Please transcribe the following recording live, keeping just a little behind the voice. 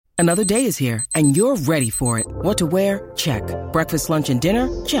Another day is here, and you're ready for it. What to wear? Check. Breakfast, lunch, and dinner?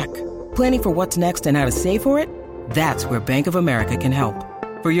 Check. Planning for what's next and how to save for it? That's where Bank of America can help.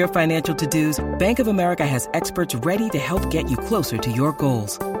 For your financial to-dos, Bank of America has experts ready to help get you closer to your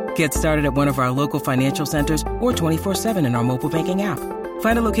goals. Get started at one of our local financial centers or 24/7 in our mobile banking app.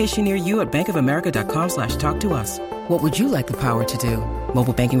 Find a location near you at bankofamerica.com/talktous. What would you like the power to do?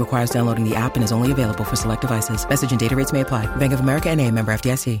 Mobile banking requires downloading the app and is only available for select devices. Message and data rates may apply. Bank of America N.A., member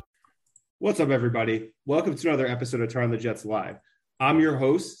FDIC. What's up, everybody? Welcome to another episode of Turn on the Jets Live. I'm your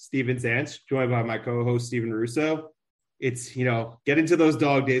host, Steven Zantz, joined by my co-host, Steven Russo. It's, get into those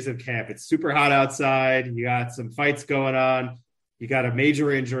dog days of camp. It's super hot outside. You got some fights going on. You got a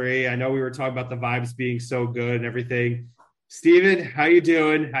major injury. I know we were talking about the vibes being so good and everything. Steven, how you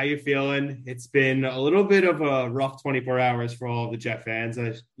doing? How you feeling? It's been a little bit of a rough 24 hours for all of the Jet fans.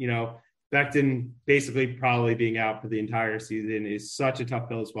 Becton basically probably being out for the entire season is such a tough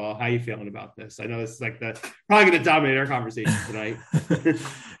pill as well. How you feeling about this? I know this is probably going to dominate our conversation tonight.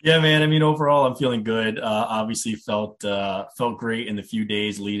 Yeah, man. I mean, overall, I'm feeling good. Obviously felt great in the few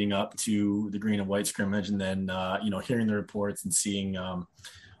days leading up to the green and white scrimmage. And then, hearing the reports and seeing a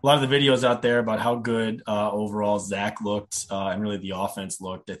lot of the videos out there about how good overall Zach looked and really the offense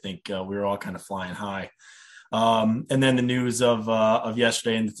looked. I think we were all kind of flying high. And then the news of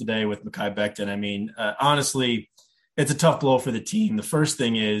yesterday and today with Mekhi Becton. I mean, honestly, it's a tough blow for the team. The first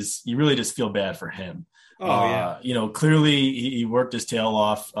thing is you really just feel bad for him. Clearly he worked his tail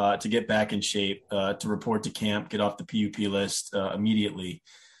off to get back in shape, to report to camp, get off the PUP list immediately.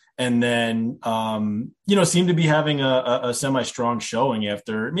 And then, seemed to be having a semi-strong showing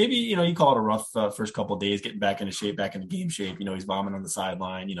after maybe, you call it a rough first couple of days, getting back into shape, back into game shape. He's vomiting on the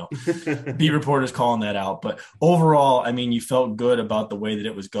sideline, beat reporters calling that out. But overall, I mean, you felt good about the way that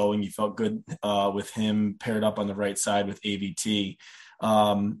it was going. You felt good with him paired up on the right side with AVT.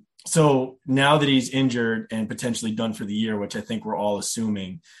 So now that he's injured and potentially done for the year, which I think we're all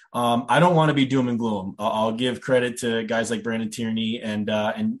assuming, I don't want to be doom and gloom. I'll give credit to guys like Brandon Tierney and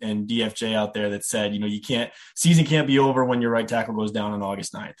DFJ out there that said, season can't be over when your right tackle goes down on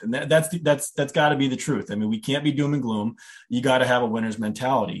August 9th. And that's got to be the truth. I mean, we can't be doom and gloom. You got to have a winner's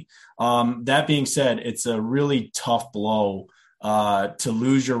mentality. That being said, it's a really tough blow to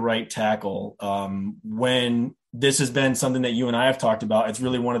lose your right tackle when this has been something that you and I have talked about. It's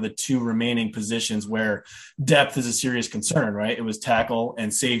really one of the two remaining positions where depth is a serious concern, right? It was tackle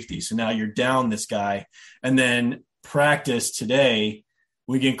and safety. So now you're down this guy. And then practice today,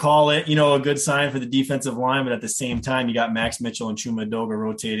 we can call it, a good sign for the defensive line, but at the same time, you got Max Mitchell and Chuma Edoga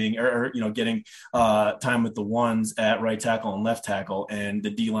rotating or getting time with the ones at right tackle and left tackle, and the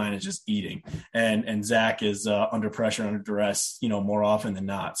D-line is just eating. And Zach is under pressure, under duress, more often than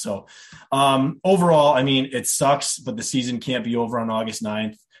not. So overall, I mean, it sucks, but the season can't be over on August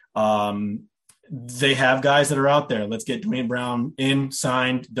 9th. They have guys that are out there. Let's get Dwayne Brown in,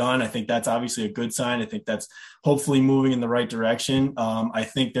 signed, done. I think that's obviously a good sign. I think that's hopefully moving in the right direction. I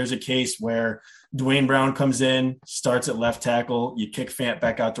think there's a case where Dwayne Brown comes in, starts at left tackle, you kick Fant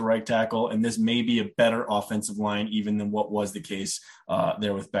back out to right tackle, and this may be a better offensive line even than what was the case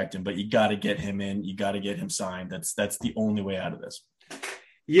there with Becton. But you got to get him in. You got to get him signed. That's the only way out of this.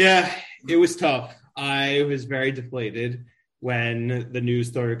 Yeah, it was tough. I was very deflated when the news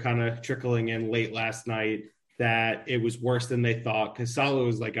started kind of trickling in late last night that it was worse than they thought, because Saleh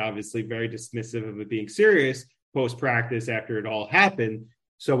was obviously very dismissive of it being serious post-practice after it all happened.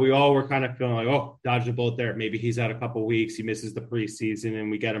 So we all were kind of feeling oh, dodged a bullet there. Maybe he's out a couple weeks. He misses the preseason and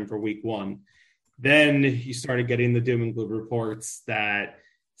we get him for week one. Then you started getting the doom and gloom reports that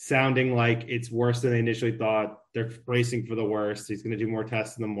sounding like it's worse than they initially thought. They're bracing for the worst. He's going to do more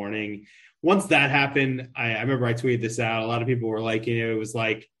tests in the morning. Once that happened, I remember I tweeted this out. A lot of people were liking it. It was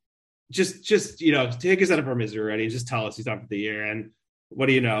just take us out of our misery already and just tell us he's done for the year. And what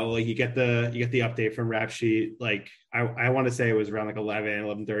do you know? You get the update from Rap Sheet. I want to say it was around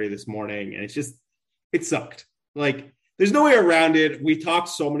 11:30 this morning, and it sucked. There's no way around it. We talked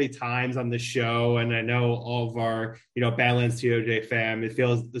so many times on this show, and I know all of our Badlands TOJ fam,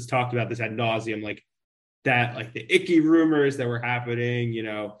 it's talked about this ad nauseum, the icky rumors that were happening.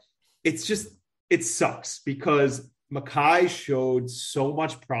 It sucks because Mekhi showed so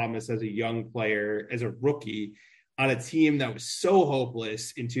much promise as a young player, as a rookie, on a team that was so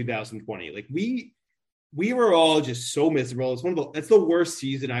hopeless in 2020. We were all just so miserable. It's the worst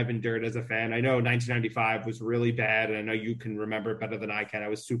season I've endured as a fan. I know 1995 was really bad, and I know you can remember it better than I can. I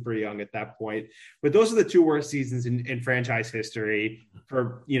was super young at that point. But those are the two worst seasons in franchise history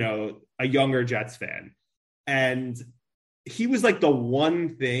for, a younger Jets fan. And he was like the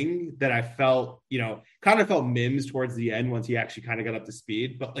one thing that I felt, kind of felt Mims towards the end once he actually kind of got up to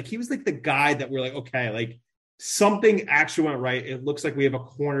speed. But like he was like the guy that we're like, okay, like something actually went right. It looks like we have a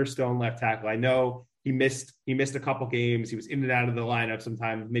cornerstone left tackle. I know he missed a couple games. He was in and out of the lineup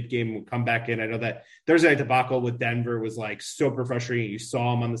sometimes. Mid-game would come back in. I know that Thursday night debacle with Denver was like super frustrating. You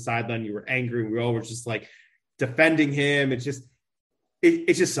saw him on the sideline. You were angry. We all were just like defending him. It just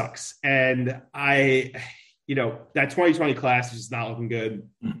sucks. And that 2020 class is just not looking good.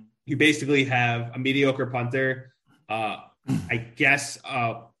 You basically have a mediocre punter, I guess,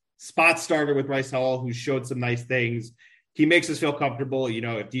 spot starter with Bryce Hall, who showed some nice things. He makes us feel comfortable.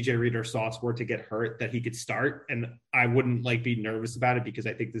 If DJ Reed or Sauce were to get hurt, that he could start, and I wouldn't be nervous about it because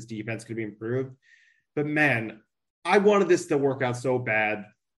I think this defense could be improved. But man, I wanted this to work out so bad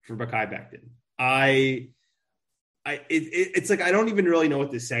for Mekhi Becton. It's like I don't even really know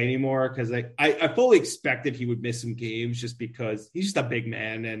what to say anymore because I fully expected he would miss some games just because he's just a big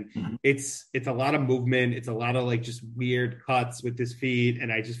man and it's a lot of movement. It's a lot of just weird cuts with his feet.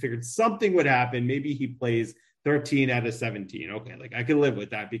 And I just figured something would happen. Maybe he plays 13 out of 17. Okay, I can live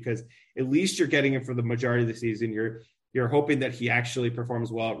with that because at least you're getting him for the majority of the season. You're hoping that he actually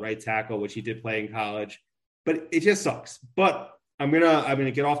performs well at right tackle, which he did play in college. But it just sucks. But I'm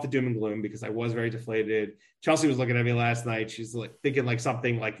gonna get off the doom and gloom because I was very deflated. Chelsea was looking at me last night. She's thinking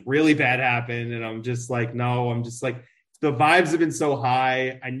something really bad happened, and I'm just no. I'm just the vibes have been so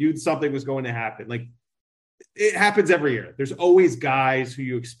high. I knew something was going to happen. It happens every year. There's always guys who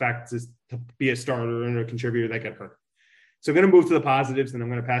you expect to be a starter and a contributor that get hurt. So I'm going to move to the positives, and I'm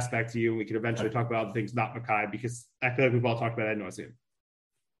going to pass back to you, and we can eventually talk about other things, not Mekhi, because I feel like we've all talked about it ad nauseum.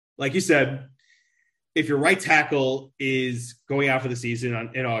 Like you said, if your right tackle is going out for the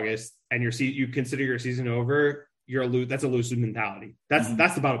season in August and you consider your season over, that's a losing mentality. That's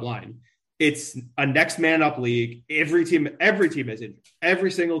the bottom line. It's a next man up league. Every team is injured.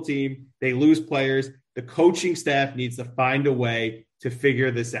 Every single team, they lose players. The coaching staff needs to find a way to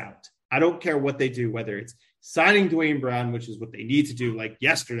figure this out. I don't care what they do, whether it's signing Dwayne Brown, which is what they need to do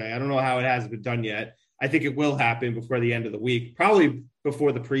yesterday. I don't know how it hasn't been done yet. I think it will happen before the end of the week, probably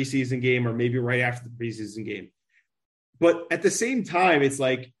before the preseason game or maybe right after the preseason game. But at the same time, it's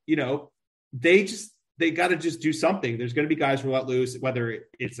they got to just do something. There's going to be guys who let loose, whether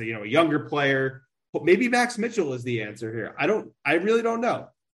it's a younger player, but maybe Max Mitchell is the answer here. I really don't know.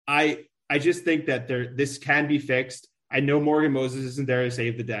 I just think that this can be fixed. I know Morgan Moses isn't there to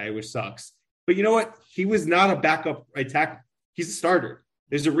save the day, which sucks. But you know what? He was not a backup right tackle. He's a starter.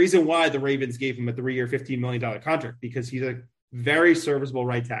 There's a reason why the Ravens gave him a 3-year, $15 million contract, because he's a very serviceable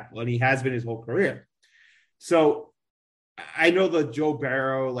right tackle, and he has been his whole career. So I know the Joe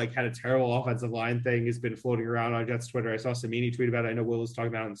Barrow had a terrible offensive line thing has been floating around on Jets Twitter. I saw Samini tweet about it. I know Will was talking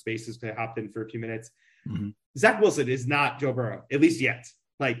about it in Spaces because I hopped in for a few minutes. Zach Wilson is not Joe Burrow, at least yet.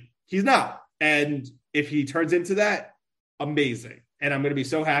 He's not. And if he turns into that, amazing. And I'm going to be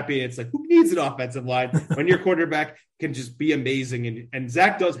so happy. It's who needs an offensive line when your quarterback can just be amazing? And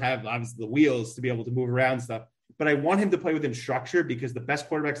Zach does have, obviously, the wheels to be able to move around stuff. But I want him to play within structure because the best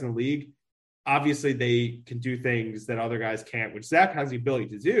quarterbacks in the league, obviously, they can do things that other guys can't, which Zach has the ability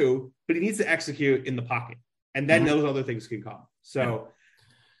to do, but he needs to execute in the pocket. And then those other things can come. So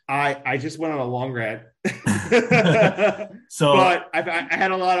I just went on a long rant. But I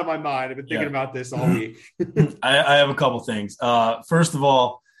had a lot on my mind. I've been thinking about this all week. I have a couple things. First of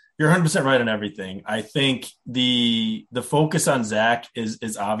all, you're 100% right on everything. I think the focus on Zach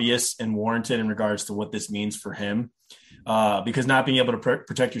is obvious and warranted in regards to what this means for him. Because not being able to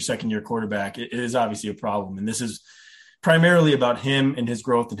protect your second-year quarterback it is obviously a problem. And this is primarily about him and his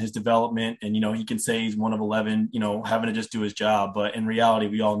growth and his development. And, he can say he's 1 of 11, having to just do his job. But in reality,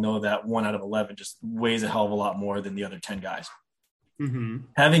 we all know that 1 out of 11 just weighs a hell of a lot more than the other 10 guys.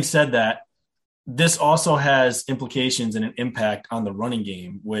 Having said that, this also has implications and an impact on the running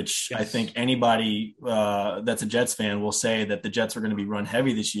game, which I think anybody that's a Jets fan will say that the Jets are going to be run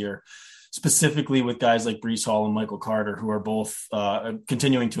heavy this year, specifically with guys like Breece Hall and Michael Carter, who are both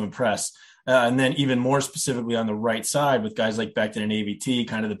continuing to impress. And then even more specifically on the right side with guys like Becton and AVT,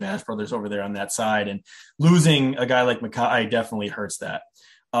 kind of the Bash brothers over there on that side. And losing a guy like Mekhi definitely hurts that.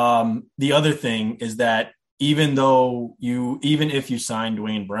 The other thing is that even if you sign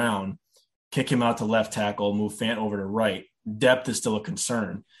Dwayne Brown, kick him out to left tackle, move Fant over to right, depth is still a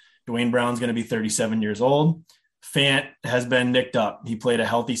concern. Dwayne Brown's going to be 37 years old. Fant has been nicked up. He played a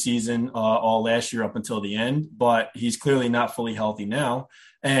healthy season all last year up until the end, but he's clearly not fully healthy now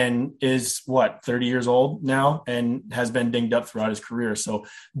and is 30 years old now and has been dinged up throughout his career. So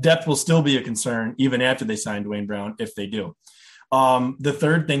depth will still be a concern even after they sign Dwayne Brown, if they do. The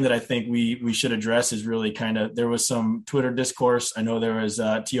third thing that I think we should address is really there was some Twitter discourse. I know there was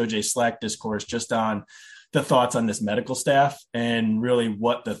TOJ Slack discourse just on the thoughts on this medical staff and really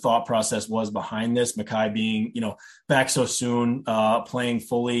what the thought process was behind this. Mekhi being, back so soon, playing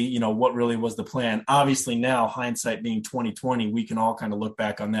fully, what really was the plan? Obviously now, hindsight being 2020, we can all kind of look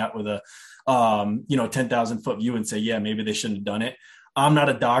back on that with a, 10,000 foot view and say, yeah, maybe they shouldn't have done it. I'm not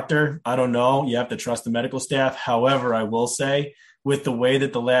a doctor. I don't know. You have to trust the medical staff. However, I will say with the way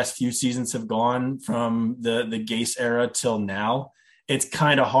that the last few seasons have gone from the Gase era till now, it's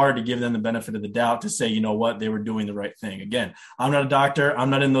kind of hard to give them the benefit of the doubt to say, you know what, they were doing the right thing. Again, I'm not a doctor. I'm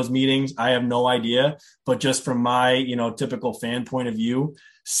not in those meetings. I have no idea. But just from my, typical fan point of view,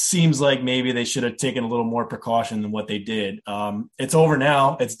 seems like maybe they should have taken a little more precaution than what they did. It's over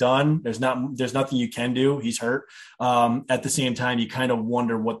now. It's done. There's nothing you can do. He's hurt. At the same time, you kind of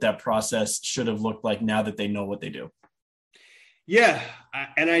wonder what that process should have looked like now that they know what they do. Yeah.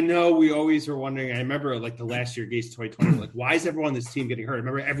 And I know we always were wondering, I remember like the last year, Gase 2020, like, why is everyone on this team getting hurt? I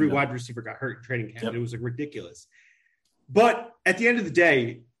remember every wide receiver got hurt in training camp. Yep. It was like ridiculous. But at the end of the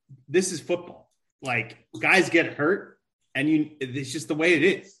day, this is football. Like, guys get hurt and it's just the way it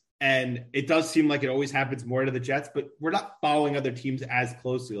is. And it does seem like it always happens more to the Jets, but we're not following other teams as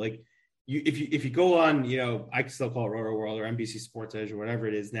closely. Like if you go on, I can still call it Roto World or NBC Sports Edge or whatever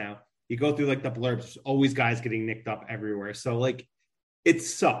it is now, you go through like the blurbs, there's always guys getting nicked up everywhere. So like, it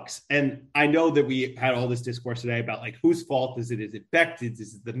sucks. And I know that we had all this discourse today about like, whose fault is it? Is it Becton's?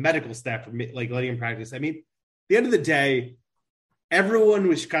 Is it the medical staff for like letting him practice? I mean, at the end of the day, everyone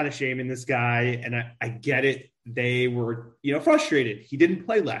was kind of shaming this guy. And I get it. They were, frustrated. He didn't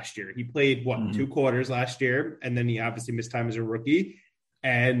play last year. He played 2 quarters last year. And then he obviously missed time as a rookie.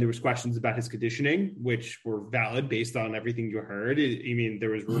 And there was questions about his conditioning, which were valid based on everything you heard. I mean,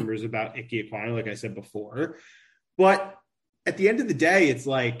 there was rumors about Ike Ekwonu, like I said before. But at the end of the day, it's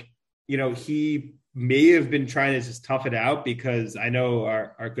like, he may have been trying to just tough it out because I know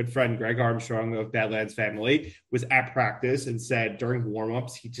our good friend Greg Armstrong of Badlands Family was at practice and said during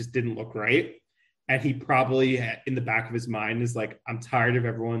warmups, he just didn't look right. And he probably in the back of his mind is like, I'm tired of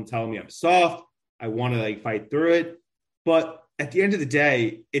everyone telling me I'm soft. I want to like fight through it. But at the end of the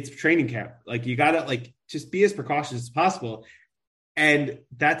day, it's training camp. Like you got to like, just be as precautious as possible. And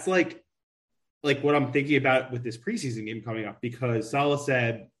that's like what I'm thinking about with this preseason game coming up, because Saleh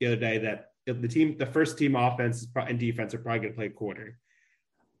said the other day that the first team offense and defense are probably going to play a quarter.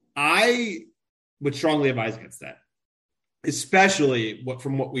 I would strongly advise against that, especially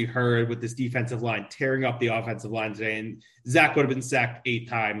from what we heard with this defensive line tearing up the offensive line today. And Zach would have been sacked 8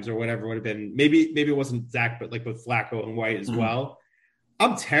 times or whatever would have been. Maybe it wasn't Zach, but like with Flacco and White as well.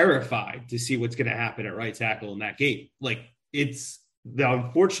 I'm terrified to see what's going to happen at right tackle in that game. Like, it's the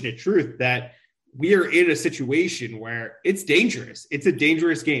unfortunate truth that we are in a situation where it's dangerous. It's a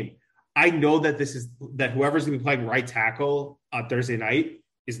dangerous game. I know that whoever's going to be playing right tackle on Thursday night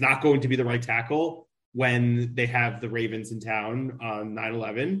is not going to be the right tackle when they have the Ravens in town on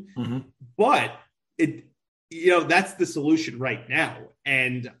 9/11. But that's the solution right now.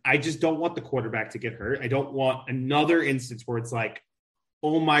 And I just don't want the quarterback to get hurt. I don't want another instance where it's like,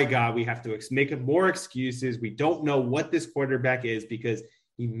 oh my God, we have to make more excuses. We don't know what this quarterback is because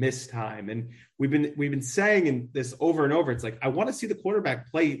he missed time. And we've been saying in this over and over, it's like, I want to see the quarterback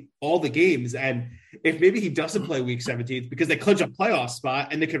play all the games. And if maybe he doesn't play week 17 because they clinch a playoff spot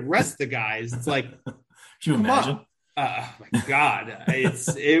and they can rest the guys, it's like, can you imagine? Oh my God.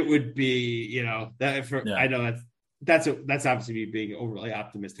 It would be, I know that's obviously me being overly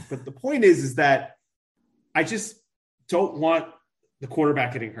optimistic, but the point is that I just don't want the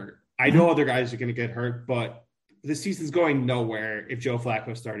quarterback getting hurt. I know other guys are going to get hurt, but the season's going nowhere if Joe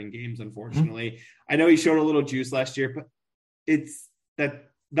Flacco's starting games, unfortunately. I know he showed a little juice last year, but it's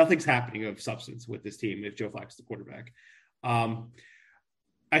that nothing's happening of substance with this team if Joe Flacco's the quarterback.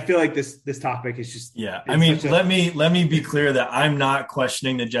 I feel like this topic is just I mean, let me be clear that I'm not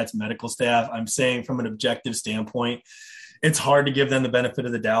questioning the Jets medical staff. I'm saying from an objective standpoint, it's hard to give them the benefit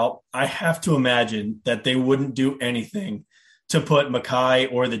of the doubt. I have to imagine that they wouldn't do anything to put Mekhi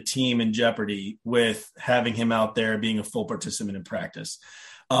or the team in jeopardy with having him out there being a full participant in practice.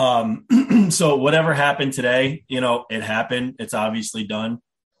 So whatever happened today, it happened. It's obviously done.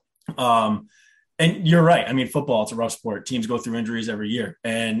 And you're right. I mean, football, it's a rough sport. Teams go through injuries every year.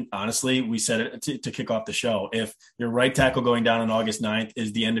 And honestly, we said it to kick off the show. If your right tackle going down on August 9th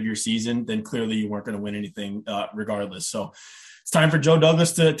is the end of your season, then clearly you weren't going to win anything regardless. So time for Joe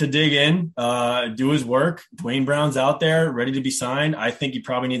Douglas to dig in, do his work. Dwayne Brown's out there ready to be signed. I think he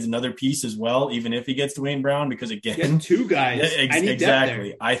probably needs another piece as well, even if he gets Dwayne Brown, because again, two guys. Yeah,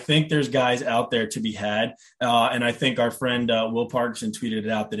 exactly. I think there's guys out there to be had. And I think our friend Will Parkinson tweeted it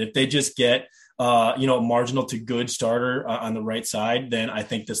out that if they just get marginal to good starter on the right side, then I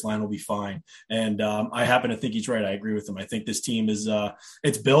think this line will be fine. And I happen to think he's right. I agree with him. I think this team is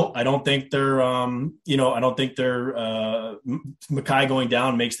it's built. I don't think they're Mackay going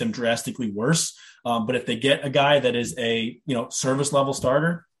down makes them drastically worse. But if they get a guy that is a service level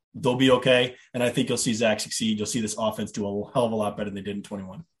starter, they'll be okay. And I think you'll see Zach succeed. You'll see this offense do a hell of a lot better than they did in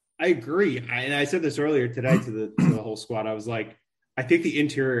 21. I agree. And I said this earlier today to the whole squad. I was like, I think the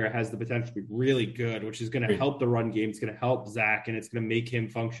interior has the potential to be really good, which is going to help the run game. It's going to help Zach, and it's going to make him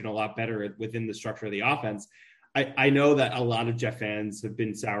function a lot better within the structure of the offense. I know that a lot of Jet fans have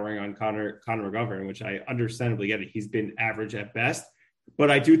been souring on Connor McGovern, which I understandably get it. He's been average at best,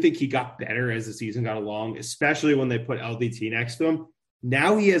 but I do think he got better as the season got along, especially when they put LDT next to him.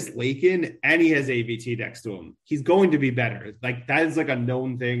 Now he has Lakin and he has AVT next to him. He's going to be better. Like, that is like a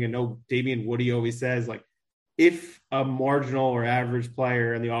known thing. And no, Damian Woody always says, like, if a marginal or average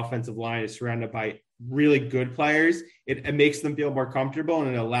player in the offensive line is surrounded by really good players, it makes them feel more comfortable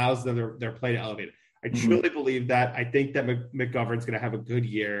and it allows them their play to elevate. I truly believe that. I think that McGovern's going to have a good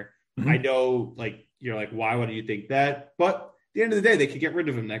year. I know, like, you're like, why would you think that? But at the end of the day, they could get rid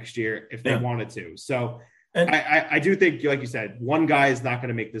of him next year if they wanted to. So I do think, like you said, one guy is not going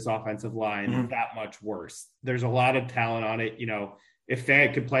to make this offensive line that much worse. There's a lot of talent on it. If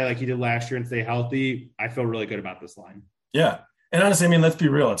Fant could play like he did last year and stay healthy, I feel really good about this line. Yeah. And honestly, I mean, let's be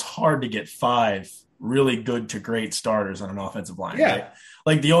real. It's hard to get 5 really good to great starters on an offensive line. Yeah. Right?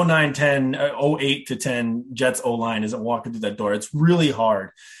 Like the 09-10, 08-10 Jets O-line isn't walking through that door. It's really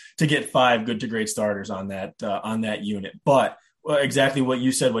hard to get 5 good to great starters on that unit. But exactly what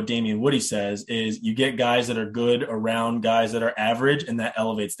you said, what Damian Woody says, is you get guys that are good around guys that are average, and that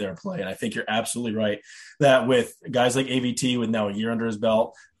elevates their play. And I think you're absolutely right that with guys like AVT with now a year under his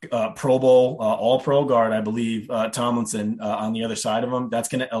belt, Pro Bowl, all pro guard, I believe, Tomlinson on the other side of him, that's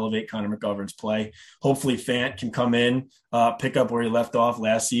going to elevate Connor McGovern's play. Hopefully Fant can come in, pick up where he left off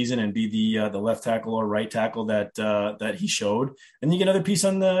last season and be the left tackle or right tackle that he showed. And you get another piece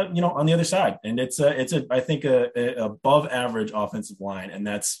on the other side. And it's I think a above average offensive line. And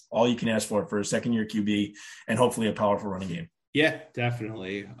that's all you can ask for a second year QB and hopefully a powerful running game. Yeah,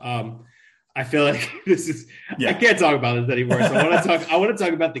 definitely. I feel like I can't talk about this anymore. So I want to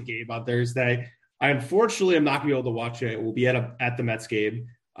talk about the game on Thursday. I unfortunately am not going to be able to watch it. We'll be at the Mets game,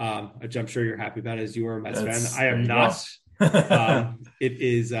 which I'm sure you're happy about as you are a Mets fan. I am not. It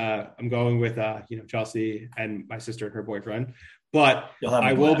is, I'm going with, Chelsea and my sister and her boyfriend, but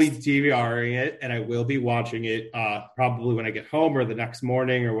I will be DVRing it and I will be watching it probably when I get home or the next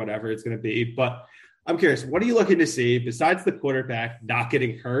morning or whatever it's going to be. But I'm curious, what are you looking to see besides the quarterback not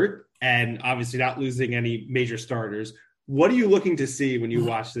getting hurt and obviously not losing any major starters? What are you looking to see when you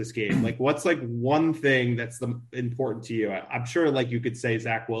watch this game? Like, what's like one thing that's important to you? I'm sure like you could say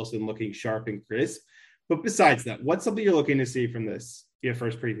Zach Wilson looking sharp and crisp, but besides that, what's something you're looking to see from this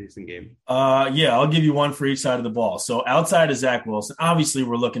first preseason game? I'll give you one for each side of the ball. So outside of Zach Wilson, obviously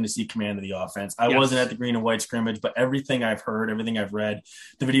we're looking to see command of the offense. I wasn't at the green and white scrimmage, but everything I've heard, everything I've read,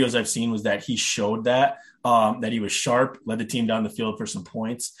 the videos I've seen was that he showed that he was sharp, led the team down the field for some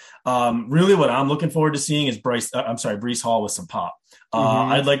points. Really what I'm looking forward to seeing is Breece Hall with some pop.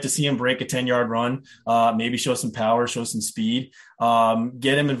 I'd like to see him break a 10-yard run, maybe show some power, show some speed,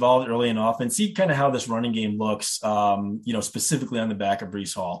 get him involved early in offense, see kind of how this running game looks, specifically on the back of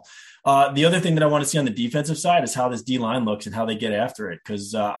Breece Hall. The other thing that I want to see on the defensive side is how this D-line looks and how they get after it.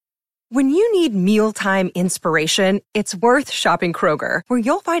 Because when you need mealtime inspiration, it's worth shopping Kroger, where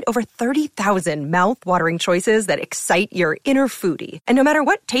you'll find over 30,000 mouth-watering choices that excite your inner foodie. And no matter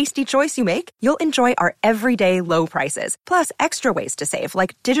what tasty choice you make, you'll enjoy our everyday low prices, plus extra ways to save,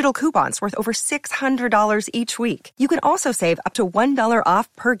 like digital coupons worth over $600 each week. You can also save up to $1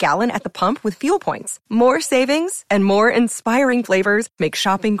 off per gallon at the pump with fuel points. More savings and more inspiring flavors make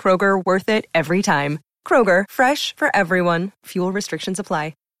shopping Kroger worth it every time. Kroger, fresh for everyone. Fuel restrictions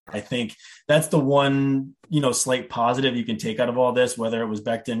apply. I think that's the one, slight positive you can take out of all this, whether it was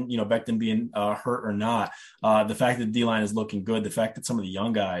Becton being hurt or not. The fact that the D-line is looking good, the fact that some of the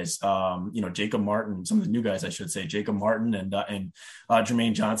young guys, Jacob Martin, some of the new guys, I should say, Jacob Martin and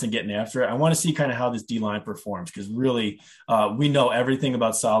Jermaine Johnson getting after it. I want to see kind of how this D-line performs because really we know everything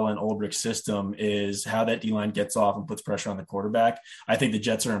about Saleh and Ulbrich's system is how that D-line gets off and puts pressure on the quarterback. I think the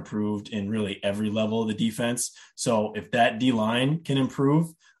Jets are improved in really every level of the defense. So if that D-line can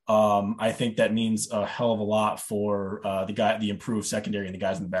improve, I think that means a hell of a lot for the improved secondary and the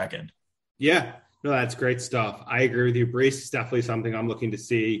guys in the back end. Yeah, no, that's great stuff. I agree with you. Brees is definitely something I'm looking to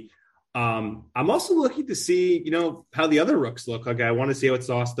see. I'm also looking to see, how the other rooks look. Like, I want to see what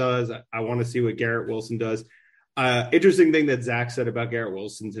Sauce does. I want to see what Garrett Wilson does. Interesting thing that Zach said about Garrett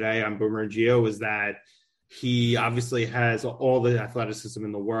Wilson today on Boomer and Geo was that he obviously has all the athleticism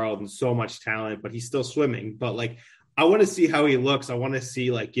in the world and so much talent, but he's still swimming. But like, I want to see how he looks. I want to see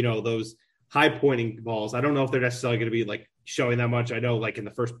those high pointing balls. I don't know if they're necessarily going to be like showing that much. I know like in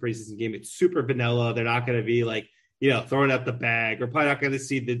the first preseason game, it's super vanilla. They're not going to be like, throwing out the bag. We're probably not going to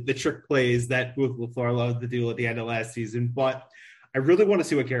see the trick plays that Booth LaFleur loved to do at the end of last season. But I really want to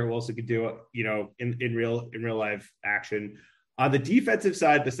see what Garrett Wilson could do, in real life action. On the defensive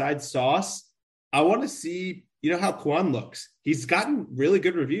side, besides Sauce, I want to see, how Quan looks. He's gotten really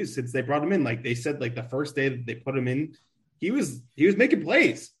good reviews since they brought him in. Like they said, like the first day that they put him in, he was making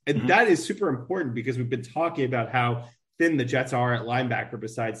plays. And that is super important because we've been talking about how thin the Jets are at linebacker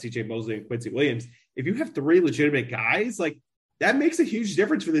besides CJ Mosley and Quincy Williams. If you have three legitimate guys, like that makes a huge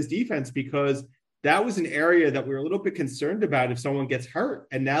difference for this defense because that was an area that we were a little bit concerned about if someone gets hurt.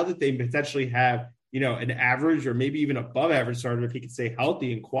 And now that they potentially have, an average or maybe even above average starter, if he can stay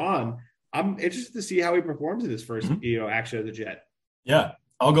healthy in Quan, I'm interested to see how he performs in his first, action of the Jet. Yeah.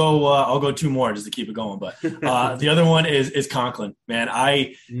 I'll go two more just to keep it going. But the other one is Conklin, man.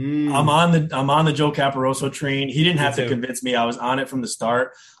 I'm on the Joe Caporoso train. He didn't have to convince me. I was on it from the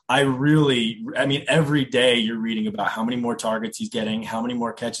start. Every day you're reading about how many more targets he's getting, how many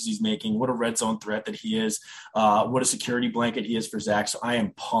more catches he's making, what a red zone threat that he is, what a security blanket he is for Zach. So I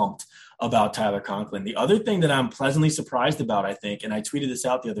am pumped about Tyler Conklin. The other thing that I'm pleasantly surprised about, I think, and I tweeted this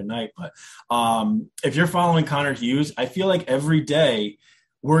out the other night, but if you're following Connor Hughes, I feel like every day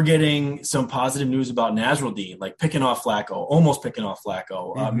we're getting some positive news about Nasruddin, like almost picking off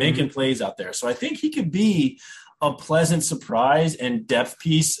Flacco, making plays out there. So I think he could be a pleasant surprise and depth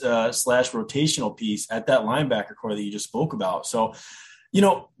piece / rotational piece at that linebacker core that you just spoke about. So,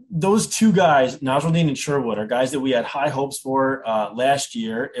 those two guys, Nasruddin and Sherwood, are guys that we had high hopes for last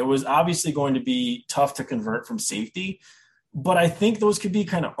year. It was obviously going to be tough to convert from safety, but I think those could be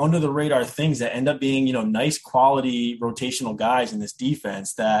kind of under the radar things that end up being, nice quality rotational guys in this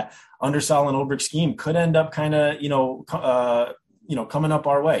defense that under Solomon Olbrich's scheme could end up kind of, coming up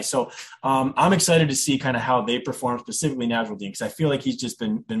our way. So I'm excited to see kind of how they perform, specifically Nasruddin, because I feel like he's just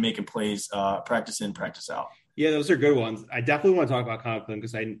been making plays practice in, practice out. Yeah, those are good ones. I definitely want to talk about Conklin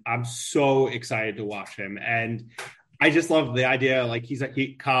because I'm so excited to watch him. And I just love the idea, like he's like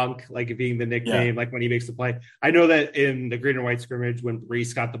Conk, like being the nickname, like when he makes the play. I know that in the green and white scrimmage, when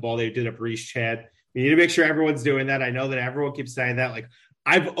Brees got the ball, they did a Brees chant. We need to make sure everyone's doing that. I know that everyone keeps saying that. Like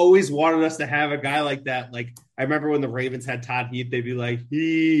I've always wanted us to have a guy like that. Like I remember when the Ravens had Todd Heap, they'd be like,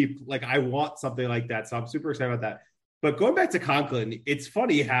 like I want something like that. So I'm super excited about that. But going back to Conklin, it's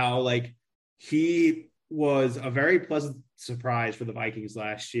funny how like he was a very pleasant surprise for the Vikings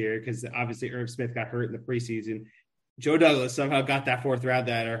last year because obviously Irv Smith got hurt in the preseason. Joe Douglas somehow got that fourth round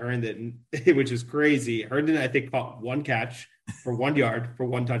that or Herndon, which is crazy. Herndon, I think, caught one catch for 1 yard for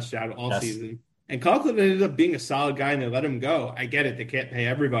one touchdown all season. And Conklin ended up being a solid guy and they let him go. I get it. They can't pay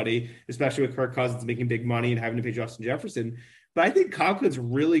everybody, especially with Kirk Cousins making big money and having to pay Justin Jefferson. But I think Conklin's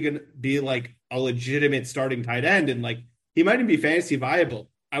really going to be like a legitimate starting tight end. And like, he might even be fantasy viable.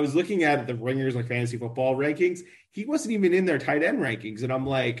 I was looking at the Ringers like fantasy football rankings. He wasn't even in their tight end rankings. And I'm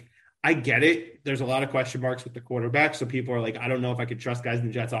like, I get it. There's a lot of question marks with the quarterback. So people are like, I don't know if I could trust guys in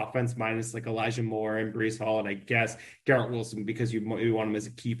the Jets offense minus like Elijah Moore and Breece Hall. And I guess Garrett Wilson because you want him as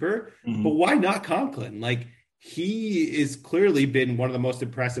a keeper. But why not Conklin? Like he is clearly been one of the most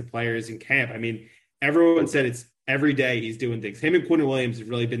impressive players in camp. I mean, everyone said it's every day he's doing things. Him and Quinn Williams have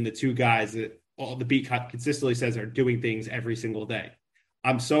really been the two guys that all the beat consistently says are doing things every single day.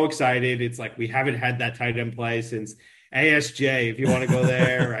 I'm so excited. It's like we haven't had that tight end play since ASJ, if you want to go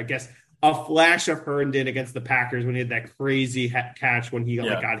there. I guess a flash of Herndon against the Packers when he had that crazy catch when he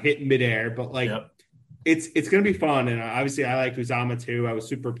got hit in midair. But like, it's going to be fun. And obviously, I like Uzama too. I was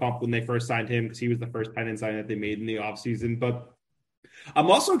super pumped when they first signed him because he was the first tight end sign that they made in the offseason. But I'm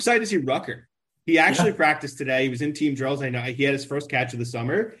also excited to see Rucker. He actually practiced today. He was in team drills. I know he had his first catch of the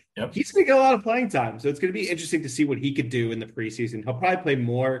summer. He's going to get a lot of playing time. So it's going to be interesting to see what he could do in the preseason. He'll probably play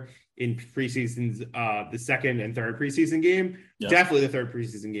more in preseasons, the second and third preseason game. Definitely the third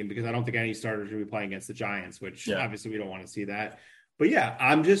preseason game because I don't think any starters will be playing against the Giants, which obviously we don't want to see that. But yeah,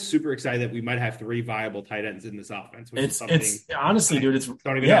 I'm just super excited that we might have 3 viable tight ends in this offense. Which it's honestly, dude,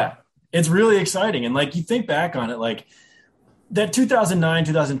 don't even know. It's really exciting. And like you think back on it, like that 2009,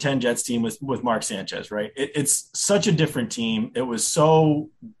 2010 Jets team with Mark Sanchez, right? It's such a different team. It was so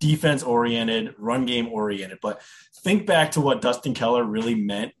defense oriented, run game oriented. But think back to what Dustin Keller really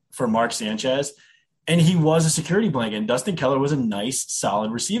meant for Mark Sanchez. And he was a security blanket. And Dustin Keller was a nice,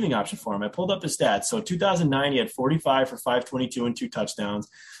 solid receiving option for him. I pulled up his stats. So 2009, he had 45 for 522 and 2 touchdowns.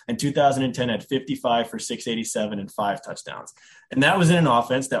 And 2010 had 55 for 687 and 5 touchdowns. And that was in an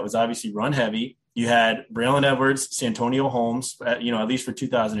offense that was obviously run heavy. You had Braylon Edwards, Santonio Holmes, at least for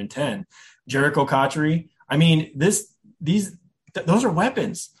 2010. Jericho Cotchery. I mean, those are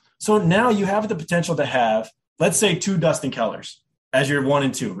weapons. So now you have the potential to have, let's say, 2 Dustin Kellers as your 1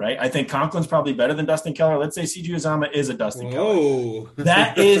 and 2, right? I think Conklin's probably better than Dustin Keller. Let's say CJ Uzomah is a Dustin Keller.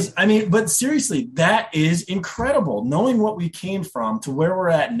 That is, but seriously, that is incredible. Knowing what we came from to where we're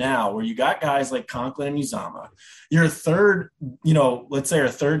at now, where you got guys like Conklin and Uzomah, your third, let's say our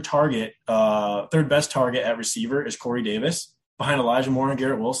third best target at receiver is Corey Davis behind Elijah Moore and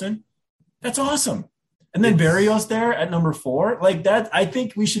Garrett Wilson. That's awesome. And then Berrios there at number 4, like that. I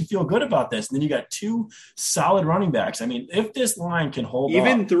think we should feel good about this. And then you got 2 solid running backs. I mean, if this line can hold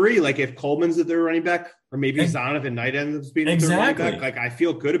even up, 3, like if Coleman's the third running back, or maybe Zonovan Knight ends up being the third running back, like I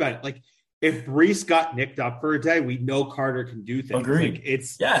feel good about it. Like if Brees got nicked up for a day, we know Carter can do things. Agreed. Like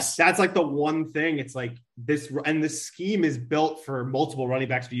that's like the one thing. It's like this, and this scheme is built for multiple running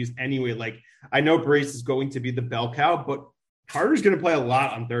backs to use anyway. Like I know Brees is going to be the bell cow, but Carter's going to play a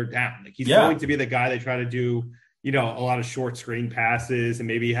lot on third down. Like he's going to be the guy they try to do, a lot of short screen passes and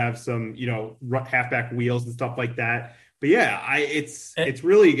maybe have some, halfback wheels and stuff like that. But yeah, it's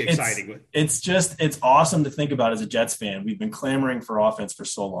really exciting. It's awesome to think about as a Jets fan. We've been clamoring for offense for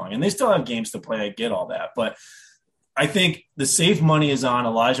so long, and they still have games to play. I get all that, but I think the safe money is on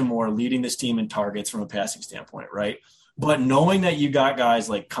Elijah Moore leading this team in targets from a passing standpoint, right? But knowing that you got guys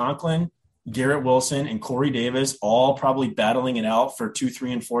like Conklin, Garrett Wilson, and Corey Davis all probably battling it out for 2,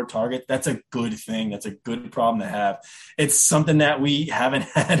 3, and 4 targets, that's a good thing. That's a good problem to have. It's something that we haven't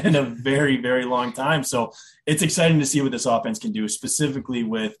had in a very, very long time. So it's exciting to see what this offense can do, specifically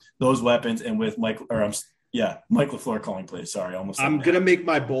with those weapons and with Mike LaFleur calling plays. Sorry, I'm going to make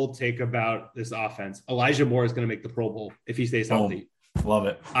my bold take about this offense. Elijah Moore is going to make the Pro Bowl if he stays healthy. Love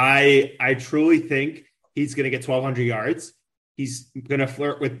it. I truly think he's going to get 1,200 yards. He's going to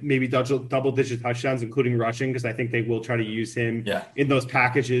flirt with maybe double-digit touchdowns, including rushing, because I think they will try to use him in those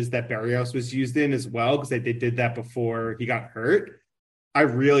packages that Berrios was used in as well, because they did that before he got hurt. I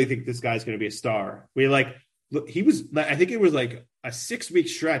really think this guy's going to be a star. I think it was like a 6-week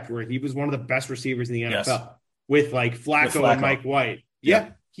stretch where he was one of the best receivers in the NFL with like Flacco and Mike White.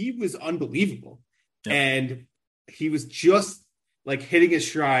 Yeah, he was unbelievable. Yep. And he was just like hitting his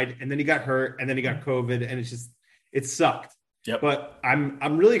stride, and then he got hurt, and then he got COVID, and it sucked. Yep. But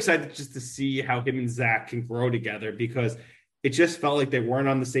I'm really excited just to see how him and Zach can grow together, because it just felt like they weren't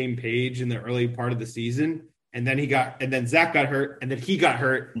on the same page in the early part of the season. And then Zach got hurt, and then he got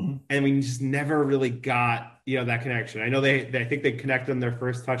hurt, and we just never really got, that connection. I know I think they connected on their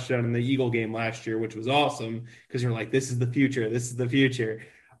first touchdown in the Eagle game last year, which was awesome, because you're like, this is the future. This is the future.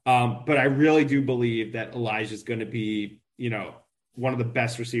 But I really do believe that Elijah's going to be, one of the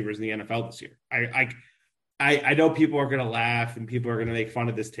best receivers in the NFL this year. I know people are going to laugh and people are going to make fun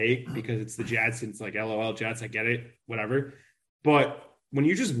of this take because it's the Jets and it's like, LOL Jets, I get it, whatever. But when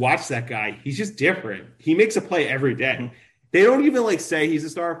you just watch that guy, he's just different. He makes a play every day. They don't even say he's a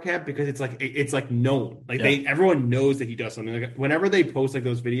star of camp, because it's known. Everyone knows that he does something. Like whenever they post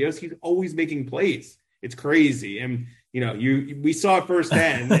those videos, he's always making plays. It's crazy. And we saw it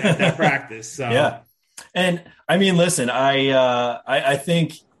firsthand at that practice. So. Yeah. And I mean, listen, I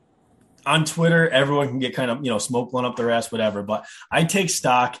think on Twitter, everyone can get kind of, smoke blown up their ass, whatever. But I take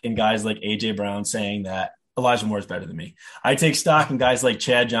stock in guys like A.J. Brown saying that Elijah Moore is better than me. I take stock in guys like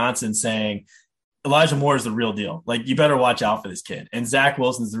Chad Johnson saying Elijah Moore is the real deal. Like, you better watch out for this kid. And Zach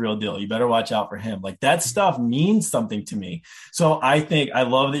Wilson's the real deal. You better watch out for him. Like, that stuff means something to me. So I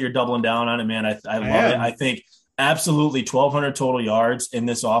love that you're doubling down on it, man. I love it. I think absolutely 1,200 total yards in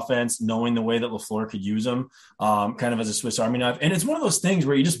this offense, knowing the way that LaFleur could use them kind of as a Swiss Army knife. And it's one of those things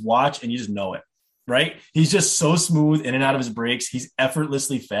where you just watch and you just know it, right? He's just so smooth in and out of his breaks. He's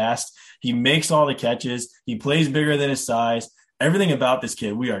effortlessly fast. He makes all the catches. He plays bigger than his size. Everything about this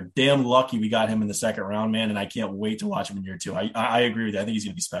kid, we are damn lucky we got him in the second round, man. And I can't wait to watch him in year 2. I agree with that. I think he's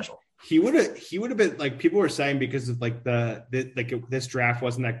going to be special. He would have been, like, people were saying, because of this draft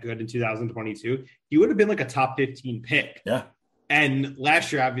wasn't that good in 2022, he would have been like a top 15 pick. Yeah. And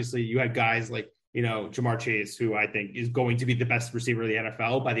last year, obviously, you had guys like, Jamar Chase, who I think is going to be the best receiver of the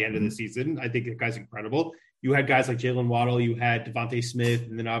NFL by the end of the season. I think that guy's incredible. You had guys like Jalen Waddle, you had Devontae Smith,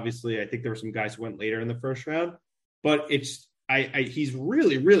 and then obviously I think there were some guys who went later in the first round. But he's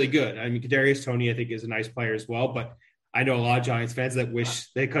really, really good. I mean, Kadarius Toney, I think, is a nice player as well, but I know a lot of Giants fans that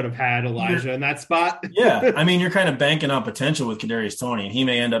wish they could have had Elijah in that spot. Yeah. I mean, you're kind of banking on potential with Kadarius Toney, and he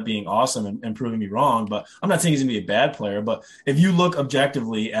may end up being awesome and proving me wrong, but I'm not saying he's going to be a bad player. But if you look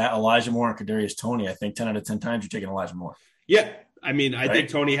objectively at Elijah Moore and Kadarius Toney, I think 10 out of 10 times you're taking Elijah Moore. Yeah. I mean, I think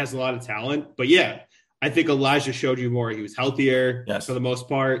Toney has a lot of talent, but yeah, I think Elijah showed you more. He was healthier for the most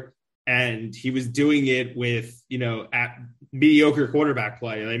part, and he was doing it with, at mediocre quarterback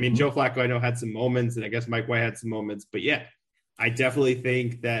play. I mean, Joe Flacco, I know, had some moments, and I guess Mike White had some moments, but yeah, I definitely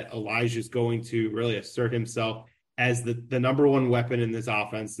think that Elijah is going to really assert himself as the number one weapon in this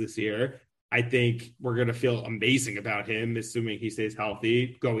offense this year. I think we're going to feel amazing about him, assuming he stays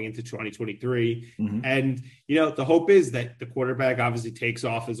healthy going into 2023. And, the hope is that the quarterback obviously takes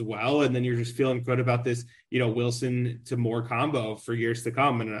off as well. And then you're just feeling good about this, Wilson to Moore combo for years to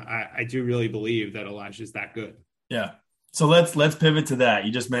come. And I do really believe that Elijah is that good. Yeah. So let's pivot to that.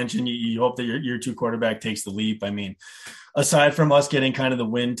 You just mentioned you hope that your two quarterback takes the leap. I mean, aside from us getting kind of the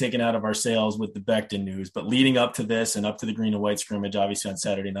wind taken out of our sails with the Becton news, but leading up to this and up to the green and white scrimmage, obviously on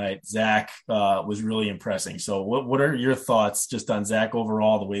Saturday night, Zach was really impressing. So what are your thoughts just on Zach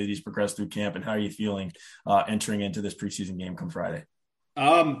overall, the way that he's progressed through camp, and how are you feeling entering into this preseason game come Friday?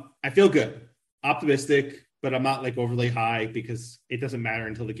 I feel good, optimistic, but I'm not like overly high because it doesn't matter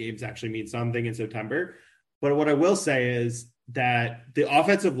until the games actually mean something in September. But what I will say is that the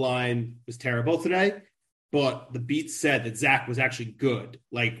offensive line was terrible today, but the beat said that Zach was actually good.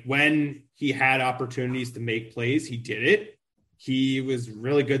 Like when he had opportunities to make plays, he did it. He was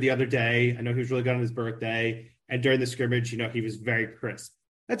really good the other day. I know he was really good on his birthday. And during the scrimmage, he was very crisp.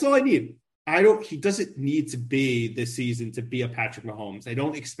 That's all I need. He doesn't need to be this season to be a Patrick Mahomes. I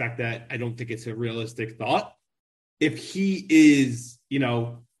don't expect that. I don't think it's a realistic thought. If he is,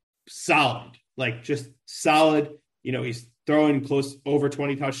 solid, like just solid, he's throwing close over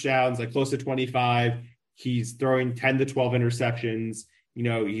 20 touchdowns, like close to 25. He's throwing 10 to 12 interceptions.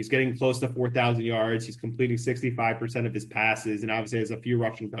 He's getting close to 4,000 yards. He's completing 65% of his passes, and obviously has a few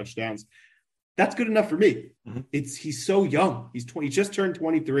rushing touchdowns. That's good enough for me. He's so young. He just turned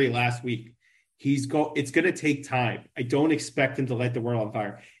 23 last week. It's going to take time. I don't expect him to light the world on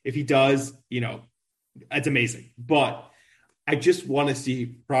fire. If he does, that's amazing. But I just want to see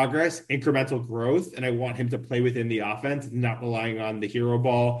progress, incremental growth, and I want him to play within the offense, not relying on the hero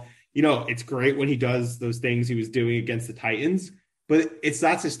ball. It's great when he does those things he was doing against the Titans, but it's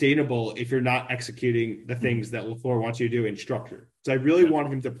not sustainable if you're not executing the things that LaFleur wants you to do in structure. So I really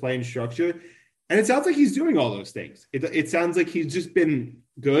want him to play in structure, and it sounds like he's doing all those things. It sounds like he's just been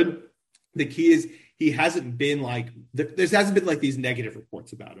good. The key is he hasn't been like – there hasn't been like these negative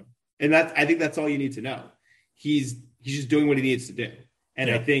reports about him, and I think that's all you need to know. He's just doing what he needs to do. And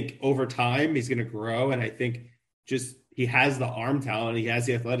I think over time he's going to grow. And I think just he has the arm talent. He has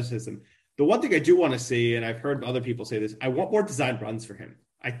the athleticism. The one thing I do want to see, and I've heard other people say this, I want more designed runs for him.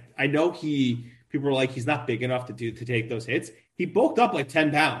 I know people are like, he's not big enough to take those hits. He bulked up like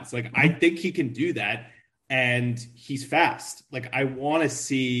 10 pounds. Like, I think he can do that. And he's fast. Like, I want to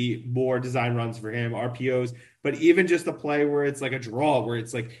see more design runs for him, RPOs, but even just a play where it's like a draw, where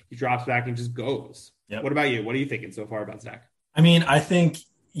it's like he drops back and just goes. Yep. What about you? What are you thinking so far about Zach? I mean, I think,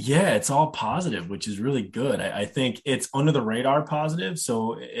 it's all positive, which is really good. I think it's under the radar positive.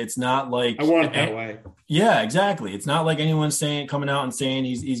 So it's not like I want it that way. Yeah, exactly. It's not like anyone's coming out and saying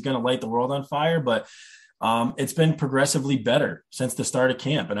he's going to light the world on fire, but it's been progressively better since the start of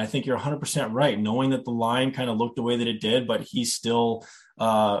camp. And I think you're 100% right. Knowing that the line kind of looked the way that it did, but he still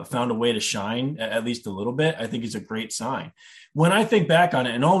found a way to shine at least a little bit, I think is a great sign. When I think back on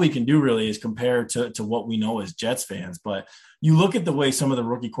it, and all we can do really is compare to what we know as Jets fans, but you look at the way some of the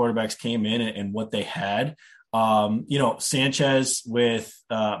rookie quarterbacks came in and what they had. Sanchez with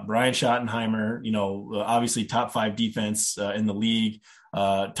Brian Schottenheimer, obviously top 5 defense in the league,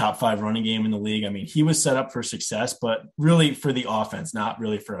 top 5 running game in the league. I mean, he was set up for success, but really for the offense, not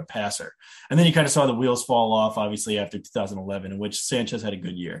really for a passer. And then you kind of saw the wheels fall off, obviously, after 2011, in which Sanchez had a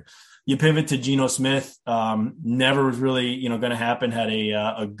good year. You pivot to Geno Smith, never was really, going to happen, had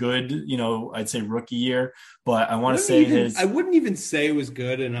a good, I'd say rookie year, but I want to say I wouldn't even say it was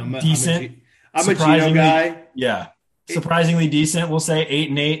good. And I'm decent. I'm a Geno guy. Yeah. Surprisingly decent. We'll say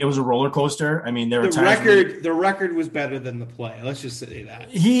 8-8. It was a roller coaster. I mean, there were times the record was better than the play. Let's just say that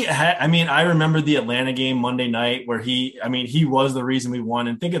I remember the Atlanta game Monday night where he was the reason we won.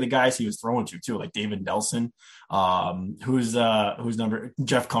 And think of the guys he was throwing to too, like David Nelson, who's number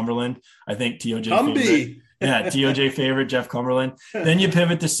Jeff Cumberland. I think TOJ. Yeah, TOJ favorite, Jeff Cumberland. Then you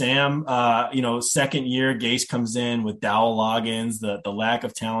pivot to Sam. Second year, Gase comes in with Dowell Loggins, the lack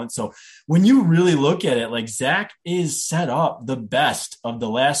of talent. So when you really look at it, like Zach is set up the best of the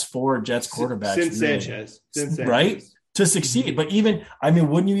last 4 Jets quarterbacks. Since Sanchez. Right? To succeed. But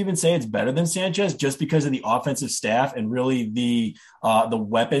wouldn't you even say it's better than Sanchez just because of the offensive staff and really the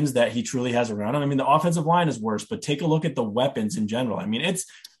weapons that he truly has around him? I mean, the offensive line is worse, but take a look at the weapons in general. I mean,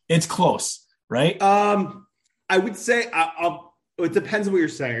 it's close, right? I would say it depends on what you're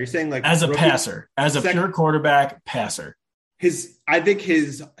saying. Are you saying like as a passer, as a pure quarterback passer? I think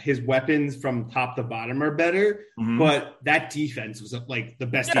his weapons from top to bottom are better, but that defense was like the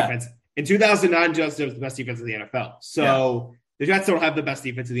best defense. In 2009, Justin was the best defense in the NFL. So the Jets don't have the best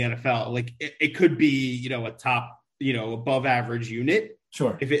defense in the NFL. Like it could be, a top, above average unit.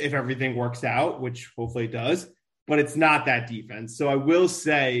 Sure. If everything works out, which hopefully it does, but it's not that defense. So I will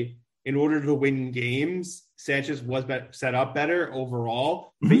say in order to win games, Sanchez was set up better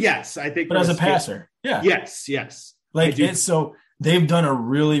overall. But yes, I think. But as a passer, yeah. Yes. So they've done a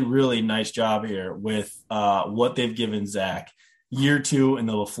really, really nice job here with what they've given Zach. Year 2 in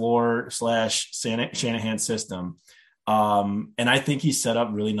the LaFleur/Shanahan system. And I think he's set up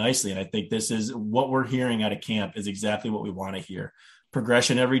really nicely. And I think this is what we're hearing out of camp is exactly what we want to hear.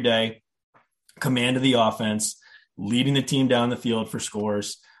 Progression every day, command of the offense, leading the team down the field for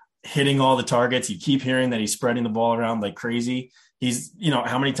scores, hitting all the targets. You keep hearing that he's spreading the ball around like crazy. He's,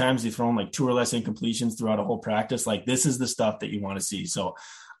 how many times he's thrown like 2 or less incompletions throughout a whole practice. Like this is the stuff that you want to see. So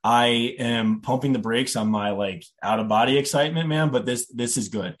I am pumping the brakes on my like out of body excitement, man, but this is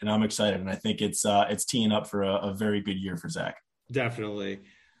good and I'm excited. And I think it's teeing up for a very good year for Zach. Definitely.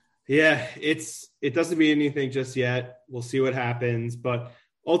 Yeah. It doesn't mean anything just yet. We'll see what happens, but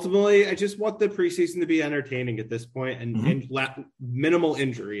ultimately I just want the preseason to be entertaining at this point and minimal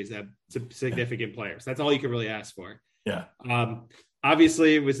injuries to significant players. That's all you can really ask for. Yeah.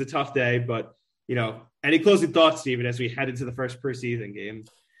 Obviously it was a tough day, but any closing thoughts, Steven, as we head into the first preseason game?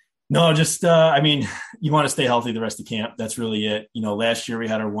 No, just, you want to stay healthy the rest of camp. That's really it. Last year we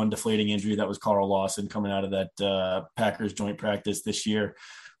had our one deflating injury. That was Carl Lawson coming out of that Packers joint practice. This year.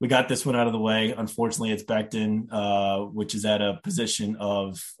 We got this one out of the way. Unfortunately, it's Becton, which is at a position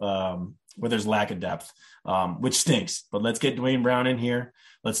of where there's lack of depth, which stinks. But let's get Dwayne Brown in here.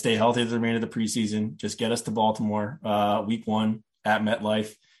 Let's stay healthy the remainder of the preseason. Just get us to Baltimore week 1 at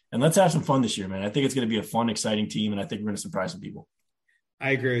MetLife. And let's have some fun this year, man. I think it's going to be a fun, exciting team, and I think we're going to surprise some people.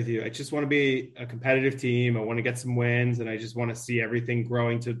 I agree with you. I just want to be a competitive team. I want to get some wins, and I just want to see everything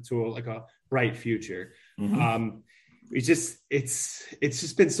growing to a bright future. It's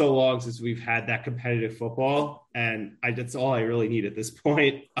just been so long since we've had that competitive football, and that's all I really need at this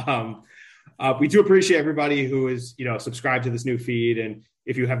point. We do appreciate everybody who is, subscribed to this new feed, and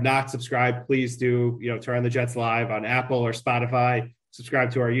if you have not subscribed, please do, turn on the Jets Live on Apple or Spotify.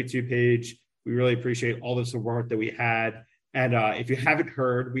 Subscribe to our YouTube page. We really appreciate all the support that we had. And if you haven't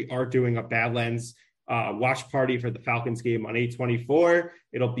heard, we are doing a Badlands watch party for the Falcons game on 8/24.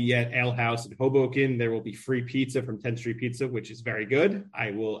 It'll be at Ale House in Hoboken. There will be free pizza from 10th Street Pizza, which is very good.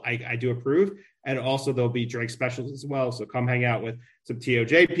 I do approve. And also there'll be drink specials as well. So come hang out with some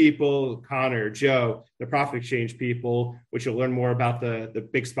TOJ people, Connor, Joe, the Profit Exchange people, which you'll learn more about the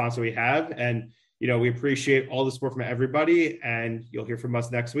big sponsor we have. And, we appreciate all the support from everybody, and you'll hear from us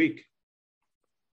next week.